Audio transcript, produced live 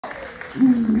So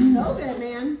good,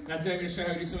 man. Now today I'm going to show you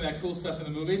how to do some of that cool stuff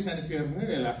in the movies, and if you're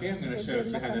really lucky, I'm going to show you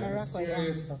behind the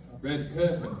mysterious red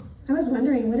curtain. I was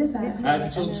wondering, what is that? It's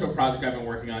a children's show project I've been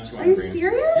working on. Are you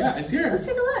serious? Yeah, it's here. Let's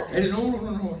take a look.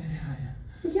 No.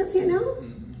 You can't see it now?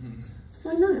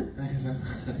 Why not?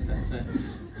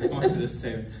 I wanted to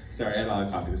say, sorry, I had a lot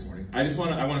of coffee this morning. I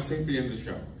want to say for the end of the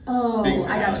show. Oh,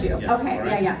 I got you. Yeah, okay,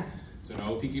 right? yeah. So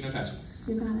no peeking, no touching.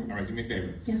 You got it. All right, do me a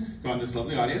favor. Yes. Go on this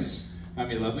lovely audience. I'm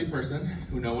a lovely person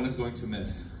who no one is going to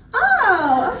miss.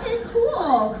 Oh, okay,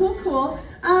 cool.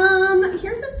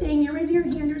 Here's the thing. You're raising your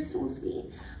hand. You're so sweet.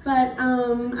 But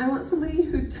I want somebody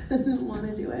who doesn't want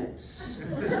to do it.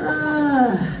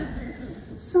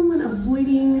 Someone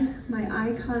avoiding my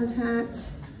eye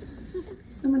contact.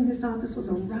 Someone who thought this was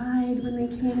a ride when they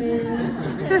came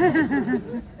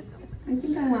in. I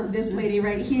think I want this lady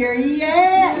right here.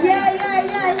 Yeah.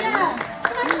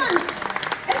 Come on.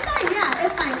 It's fine, yeah,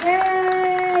 it's fine.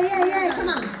 Yeah, come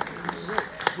on.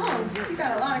 Oh, you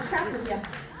got a lot of crap with you.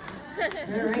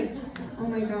 All right. Oh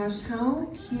my gosh, how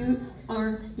cute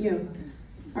are you?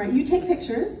 All right, you take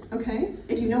pictures, okay?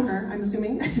 If you know her, I'm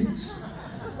assuming.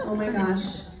 Oh my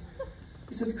gosh.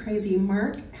 This is crazy.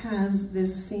 Mark has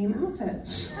this same outfit.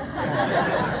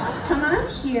 Come on up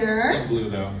here. In blue,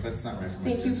 though. That's not right for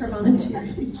me. Thank you for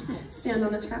volunteering. Stand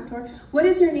on the trapdoor. What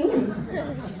is your name?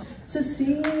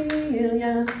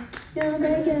 Cecilia. You're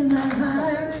breaking my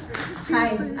heart.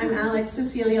 Hi, I'm Alex.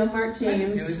 Cecilia, Mark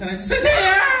James.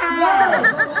 Cecilia! Whoa.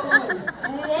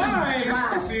 Why?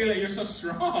 Wow. Cecilia, you're so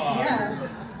strong. Yeah.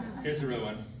 Here's the real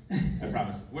one. I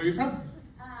promise. Where are you from?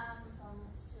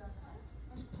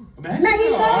 Mexico.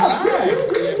 Mexico. All right.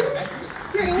 Cecilia from Mexico.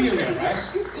 Your Cecilia, English, right?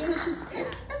 Your English is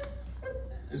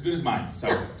As good as mine. So,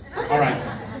 all right.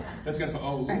 Let's get.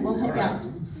 all right, we'll help you out.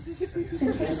 Say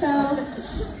queso.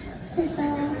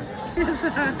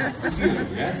 Cecilia,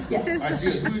 yes? Yes. All right,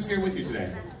 Cecilia, who is here with you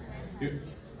today?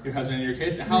 Your husband and your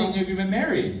kids? And how long have you been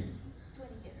married?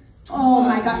 20 years. Oh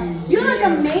my God. You look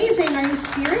amazing. Are you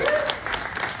serious?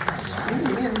 Do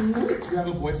you have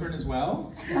a boyfriend as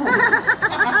well?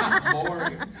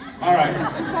 Boring. All right,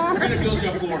 we're going to build you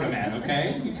a Florida man,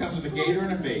 okay? He comes with a gator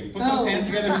and a bait. Put those hands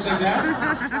together just like that.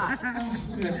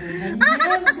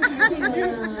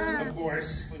 Oh, of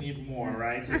course, we need more,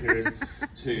 right? So here's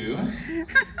 2,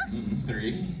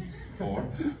 3, 4,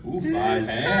 5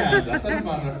 hands. That's like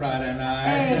fun on a Friday night.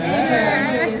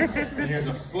 Hey. And here's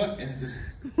a foot, and it's just...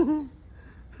 What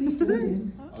are you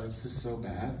doing? Oh, it's just so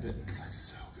bad, but it's like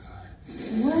so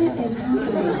What is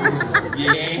happening?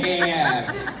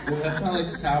 Yeah! Does that smell like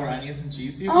sour onions and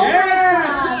cheese to you? Oh Yes!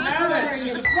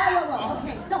 Smell it! Whoa.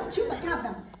 Okay, no,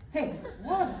 chupacabra. Hey.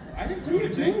 What? I didn't do What are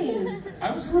you anything. doing?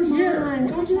 I was Come here. on,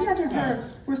 don't do that to her.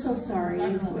 We're so sorry. I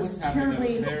don't It know was what's happening. That was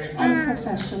terribly very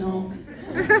unprofessional.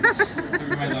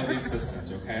 You're my lovely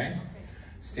assistant, okay?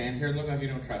 Stand here and look like you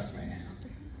don't trust me.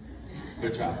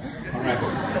 Good job. All right.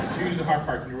 You can do the hard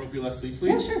part. Can you roll your left sleeve,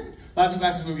 please? Yeah, sure. Laughing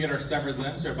glasses where we get our severed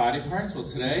limbs, our body parts. Well,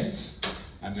 today,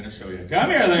 I'm going to show you. Come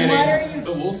here, lady. What are you?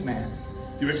 The Wolfman,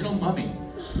 the original Mummy,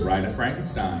 Bride of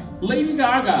Frankenstein, Lady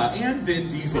Gaga, and Vin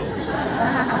Diesel.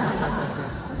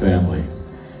 Family.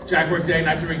 Jack worked day and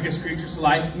night to bring his creatures to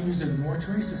life. He visited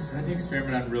mortuaries to study and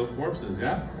experiment on real corpses,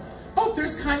 yeah? Oh,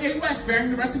 there's Kanye West bearing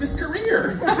the rest of his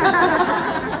career.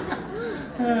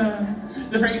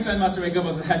 The Frankenstein monster makeup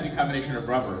was a hefty combination of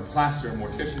rubber, plaster,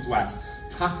 mortician's wax,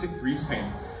 toxic grease paint,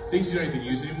 things you don't even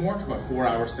use anymore. It took about 4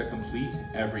 hours to complete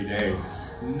every day.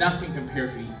 Nothing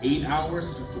compared to the 8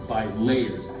 hours it took to apply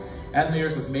layers and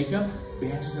layers of makeup,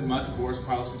 bandages, and mud to Boris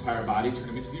Karloff's entire body,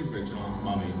 turning him into the original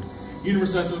Mummy.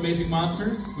 Universe has some amazing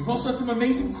monsters. We've also had some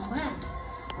amazing crap.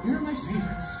 Here are my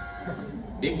favorites.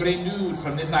 Big brain nude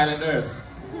from this island Earth.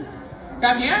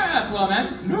 Come here, Earth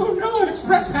woman. No, an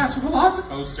express pass for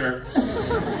Velocicoaster.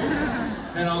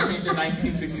 And all changed in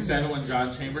 1967 when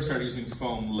John Chambers started using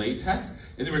foam latex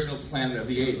in the original Planet of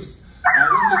the Apes.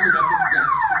 Always look about this is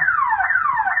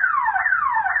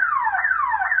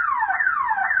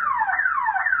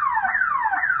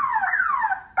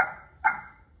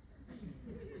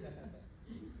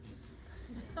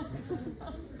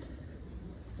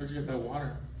Where'd you get that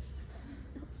water?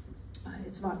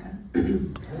 It's vodka.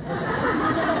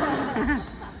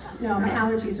 No, my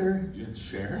allergies are You didn't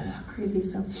share? crazy,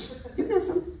 so you can have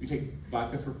some. You take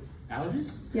vodka for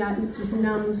allergies? Yeah, it just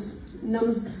numbs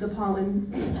the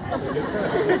pollen.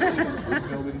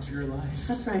 Go into your life.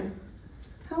 That's right.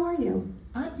 How are you?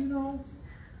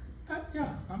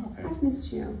 Yeah, I'm okay. I've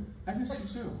missed you. I miss you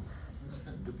too.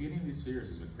 The beginning of these years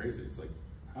has been crazy. It's like,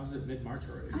 how's it mid-March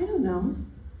already? I don't know.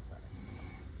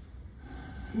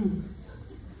 Do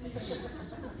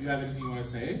you have anything you want to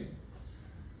say?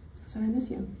 So I miss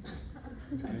you.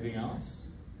 Anything else?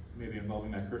 Maybe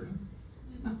involving that curtain?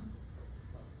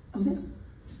 Oh, this?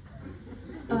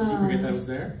 Did you forget that was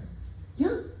there?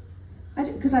 Yeah.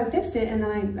 Because I fixed it and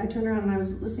then I turned around and I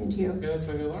was listening to you. Yeah, that's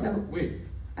why they alarm. So, wait.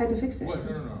 I had to fix it. What?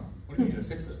 No. What do you mean to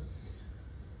fix it?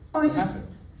 Oh, What happened?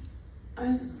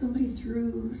 Somebody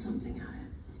threw something at it.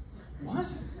 What?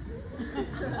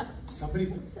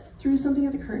 Somebody threw something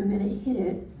at the curtain and it hit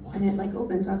it. What? And it like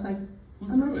opened. So I was like,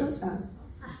 I'm gonna close that.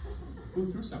 Who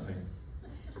threw something?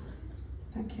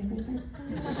 That kid right there.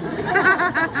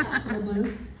 Little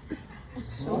blue.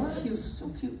 So cute, so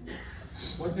cute.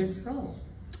 What'd they throw?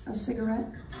 A cigarette.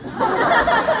 Yeah,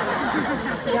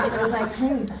 I was like,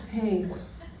 hey,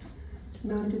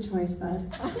 not a good choice,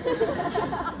 bud.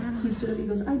 He stood up, he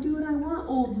goes, I do what I want,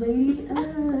 old lady.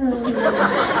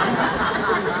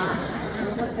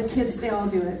 That's what the kids, they all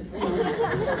do it. So.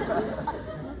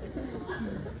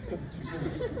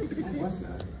 What was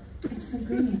that? It's the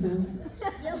Grady Boo.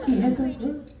 He had the...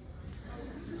 I'm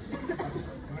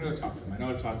gonna go talk to him. I know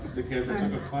how to talk to the kids. I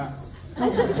took a class.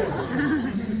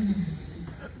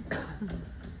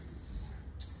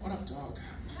 What up, dog?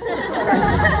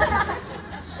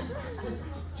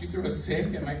 Did you throw a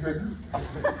cig at my curtain?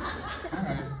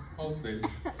 Alright, hold please.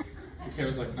 The kid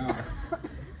was like, no.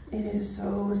 It is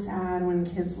so sad when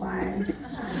kids lie.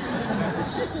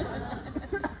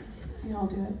 They all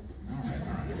do it. Alright.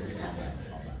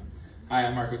 Hi,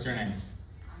 I'm Mark. What's your name?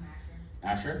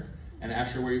 Asher. And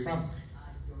Asher, where are you from?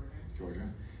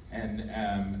 Georgia. And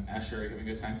Asher, are you having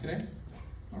a good time today?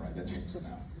 Alright, that changes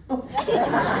now.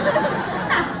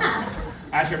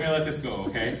 Asher, I'm gonna let this go,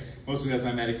 okay? Mostly because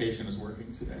my medication is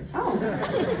working today. Oh.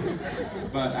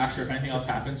 But Asher, if anything else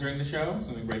happens during the show,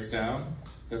 something breaks down,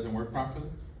 doesn't work properly,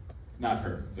 not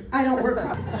her. I don't work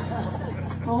properly.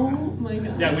 Oh my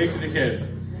God. Yeah, wave to the kids.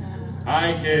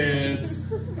 Hi, kids.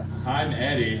 I'm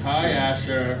Eddie. Hi,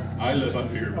 Asher. I live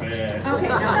under your bed. Okay.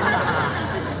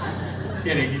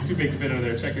 Kidding, he's too big to fit under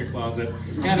there. Check your closet.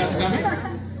 Hand on stomach.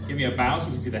 Give me a bow so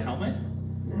we can see the helmet.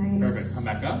 Nice. Perfect. Come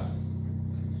back up.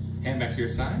 Hand back to your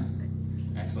side.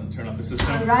 Excellent. Turn off the system.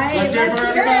 All right. Let's hear it for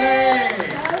everybody. So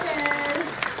good.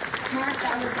 Mark,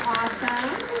 that was awesome.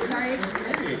 Sorry,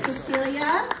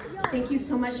 Cecilia. Thank you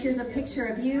so much. Here's a picture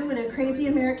of you and a crazy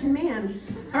American man.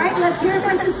 All right, let's hear it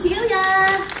for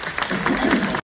Cecilia.